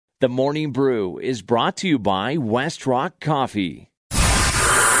The Morning Brew is brought to you by West Rock Coffee.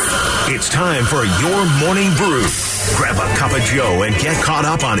 It's time for your Morning Brew. Grab a cup of Joe and get caught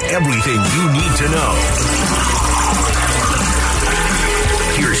up on everything you need to know.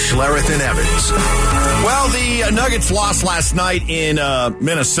 Here's Schlereth and Evans. Well, the Nuggets lost last night in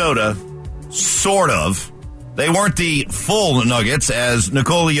Minnesota, sort of. They weren't the full Nuggets, as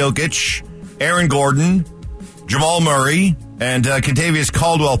Nikola Jokic, Aaron Gordon, Jamal Murray, and Kentavious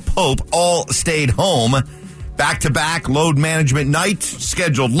Caldwell-Pope all stayed home. Back-to-back load management night,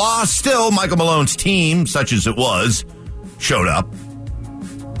 scheduled loss. Still, Michael Malone's team, such as it was, showed up.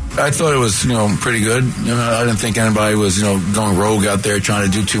 I thought it was, pretty good. I didn't think anybody was, going rogue out there trying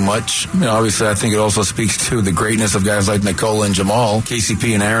to do too much. Obviously, I think it also speaks to the greatness of guys like Nikola and Jamal,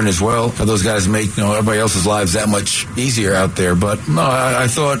 KCP and Aaron as well. Those guys make, everybody else's lives that much easier out there. But, no, I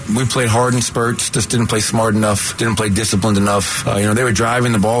thought we played hard in spurts, just didn't play smart enough, didn't play disciplined enough. They were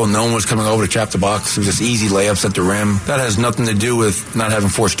driving the ball and no one was coming over to trap the box. It was just easy layups at the rim. That has nothing to do with not having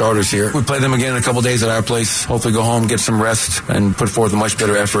 4 starters here. We play them again in a couple days at our place. Hopefully go home, get some rest, and put forth a much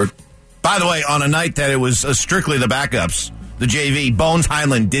better effort. By the way, on a night that it was strictly the backups, the JV, Bones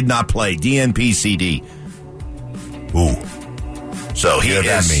Hyland did not play. DNP-CD. Ooh. So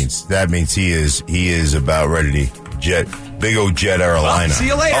that means he is about ready to jet, big old jet airliner. See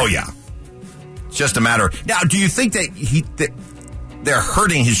you later. Oh, yeah. It's just a matter. Now, do you think that they're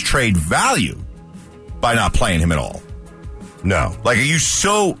hurting his trade value by not playing him at all? No. Like, are you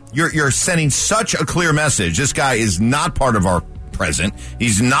you're sending such a clear message. This guy is not part of our present.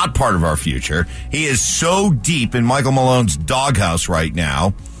 He's not part of our future. He is so deep in Michael Malone's doghouse right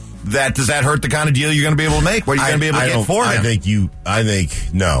now does that hurt the kind of deal you're going to be able to make? What are you going to be able to get for him?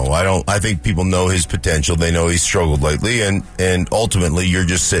 I think people know his potential. They know he's struggled lately, and ultimately you're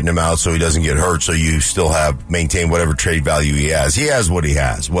just sitting him out so he doesn't get hurt, so you still maintain whatever trade value he has. He has what he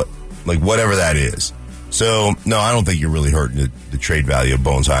has, whatever that is. So, no, I don't think you're really hurting the trade value of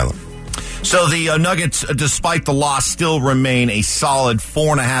Bones Hyland. So the Nuggets, despite the loss, still remain a solid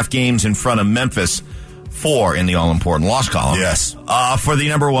 4.5 games in front of Memphis, 4 in the all-important loss column. Yes. For the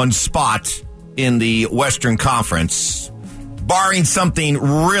number 1 spot in the Western Conference. Barring something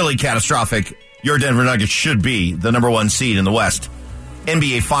really catastrophic, your Denver Nuggets should be the number 1 seed in the West.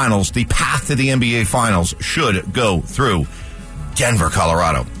 NBA Finals, the path to the NBA Finals should go through Denver,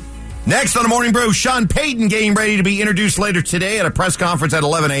 Colorado. Next on the Morning Brew, Sean Payton getting ready to be introduced later today at a press conference at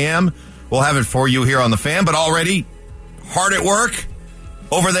 11 a.m. We'll have it for you here on The Fan, but already hard at work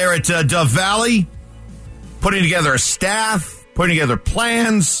over there at Dove Valley, putting together a staff, putting together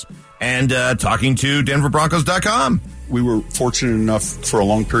plans, and talking to DenverBroncos.com. We were fortunate enough for a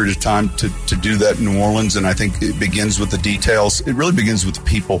long period of time to do that in New Orleans, and I think it begins with the details. It really begins with the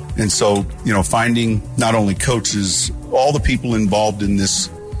people. And so, finding not only coaches, all the people involved in this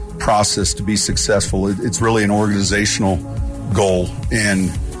process to be successful, it's really an organizational goal, and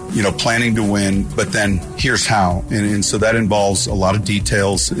planning to win, but then here's how. And so that involves a lot of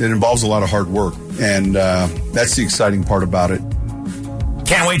details. It involves a lot of hard work. And that's the exciting part about it.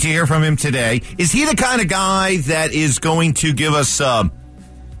 Can't wait to hear from him today. Is he the kind of guy that is going to give us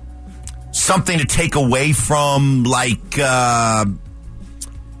something to take away from, like Death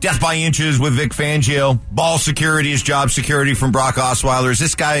by Inches with Vic Fangio, ball security is job security from Brock Osweiler? Is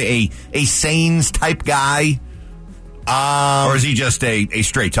this guy a Sains type guy? Or is he just a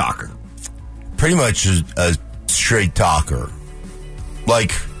straight talker? Pretty much a straight talker.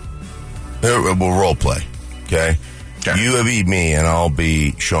 Like, we'll role play, okay? Sure. You be me, and I'll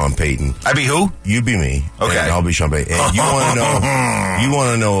be Sean Payton. I be who? You be me, okay, and I'll be Sean Payton. And you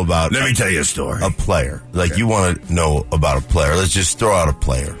want to know about? Let me tell you a story. A player, like you want to know about a player. Let's just throw out a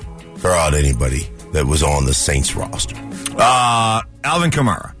player. Throw out anybody that was on the Saints roster. Alvin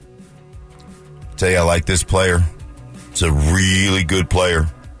Kamara. Tell you, I like this player. It's a really good player.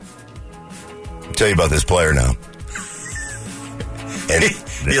 I'll tell you about this player now. And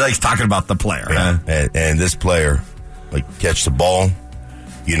he likes talking about the player. Yeah. Huh? And this player, catch the ball,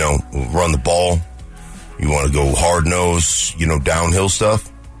 run the ball. You want to go hard nose, downhill stuff.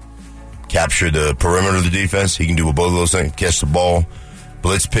 Capture the perimeter of the defense. He can do both of those things. Catch the ball.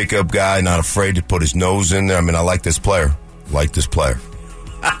 Blitz pickup guy, not afraid to put his nose in there. I like this player.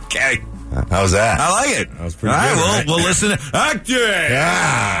 Okay. How's that? I like it. That was pretty good. All right, we'll listen.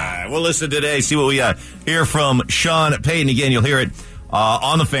 Yeah. We'll listen today. See what we hear from Sean Payton. Again, you'll hear it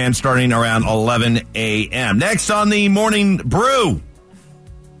on The Fan starting around 11 a.m. Next on the Morning Brew,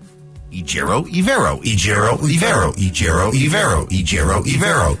 Ejiro Evero.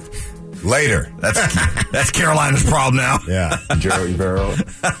 Later. That's Carolina's problem now. Yeah. Ejiro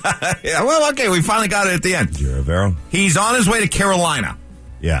Evero. Yeah, well, okay, we finally got it at the end. Ejiro Evero. He's on his way to Carolina.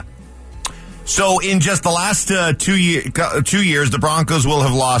 Yeah. So in just the last 2 years, the Broncos will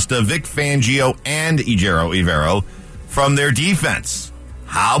have lost Vic Fangio and Ejiro Evero from their defense.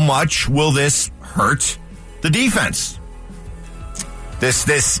 How much will this hurt the defense?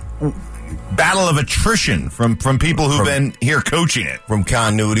 This battle of attrition from people who've been here coaching it. From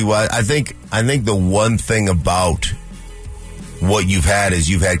continuity-wise, I think the one thing about what you've had is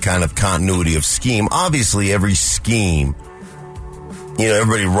you've had kind of continuity of scheme. Obviously, every scheme,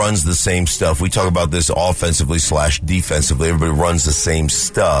 everybody runs the same stuff. We talk about this offensively/defensively. Everybody runs the same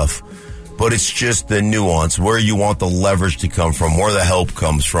stuff. But it's just the nuance, where you want the leverage to come from, where the help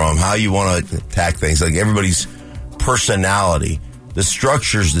comes from, how you want to attack things. Like everybody's personality. The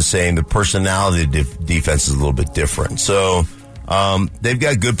structure's the same. The personality of the defense is a little bit different. So they've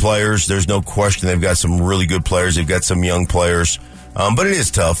got good players. There's no question. They've got some really good players. They've got some young players. But it is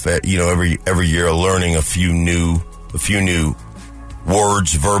tough, every year learning a few new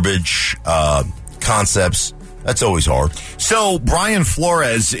words, verbiage, concepts. That's always hard. So Brian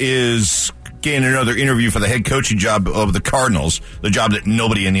Flores is getting another interview for the head coaching job of the Cardinals, the job that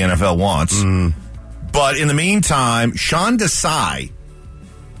nobody in the NFL wants. But in the meantime, Sean Desai,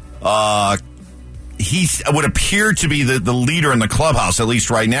 he would appear to be the leader in the clubhouse, at least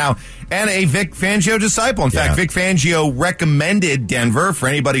right now, and a Vic Fangio disciple. In fact, Vic Fangio recommended Denver. For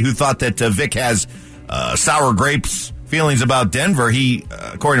anybody who thought that Vic has sour grapes feelings about Denver, he,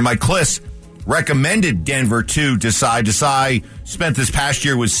 according to Mike Kliss, recommended Denver to Desai. Desai spent this past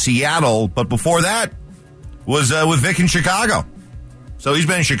year with Seattle, but before that was with Vic in Chicago. So he's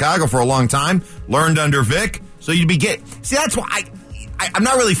been in Chicago for a long time, learned under Vic. So you'd be see, that's why I'm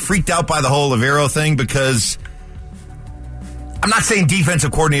not really freaked out by the whole Evero thing, because I'm not saying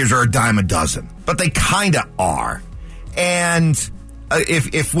defensive coordinators are a dime a dozen, but they kind of are. And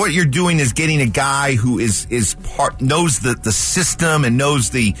if what you're doing is getting a guy who knows the system and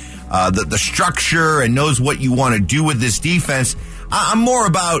knows the structure and knows what you want to do with this defense, I'm more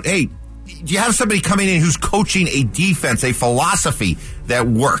about, hey, do you have somebody coming in who's coaching a defense, a philosophy that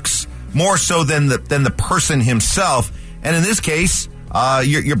works, more so than the person himself? And in this case,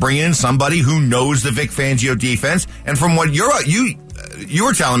 you're bringing in somebody who knows the Vic Fangio defense. And from what you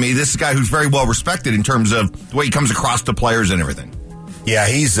were telling me, this is a guy who's very well respected in terms of the way he comes across to players and everything. Yeah,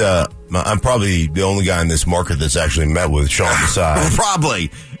 he's. I'm probably the only guy in this market that's actually met with Sean Desai.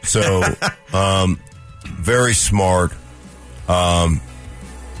 Probably. So, very smart.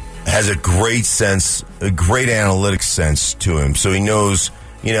 Has a great sense, a great analytics sense to him. So he knows,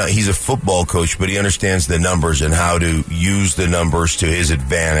 he's a football coach, but he understands the numbers and how to use the numbers to his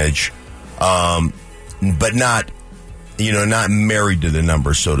advantage. But not married to the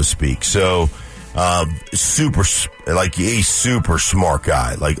numbers, so to speak. So, a super smart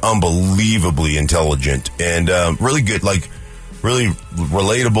guy, like unbelievably intelligent and, really good, like really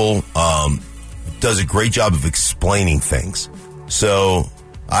relatable, does a great job of explaining things. So,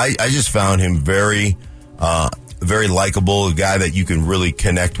 I just found him very, very likable, a guy that you can really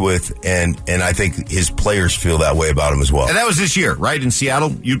connect with, and I think his players feel that way about him as well. And that was this year, right, in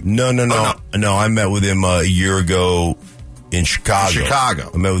Seattle? No. I met with him a year ago in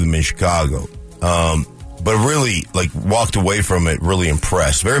Chicago. I met with him in Chicago, but really, walked away from it really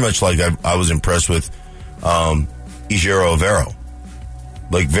impressed. Very much like I was impressed with Ejiro Evero.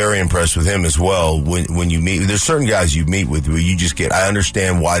 Very impressed with him as well. When you meet, there's certain guys you meet with where you just I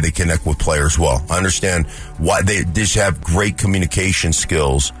understand why they connect with players well. I understand why they just have great communication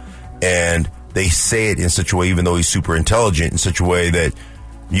skills, and they say it in such a way, even though he's super intelligent, in such a way that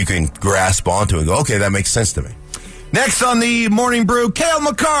you can grasp onto and go, okay, that makes sense to me. Next on the Morning Brew, Cale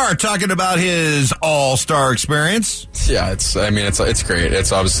Makar talking about his all-star experience. Yeah, it's great.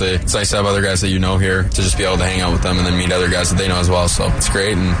 It's nice to have other guys that here to just be able to hang out with them and then meet other guys that they know as well. So it's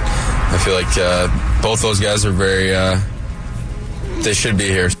great, and I feel like both those guys are very, they should be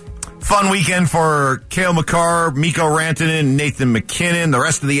here. Fun weekend for Cale Makar, Mikko Rantanen, Nathan McKinnon. The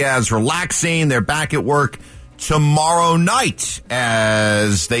rest of the Avs relaxing. They're back at work tomorrow night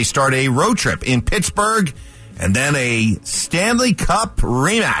as they start a road trip in Pittsburgh. And then a Stanley Cup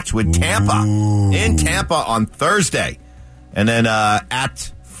rematch with Tampa in Tampa on Thursday. And then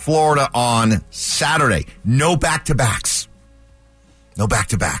at Florida on Saturday. No back-to-backs.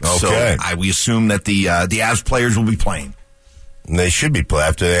 Okay. So we assume that the Avs players will be playing. They should be playing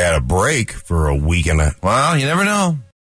after they had a break for a week and a... Well, you never know.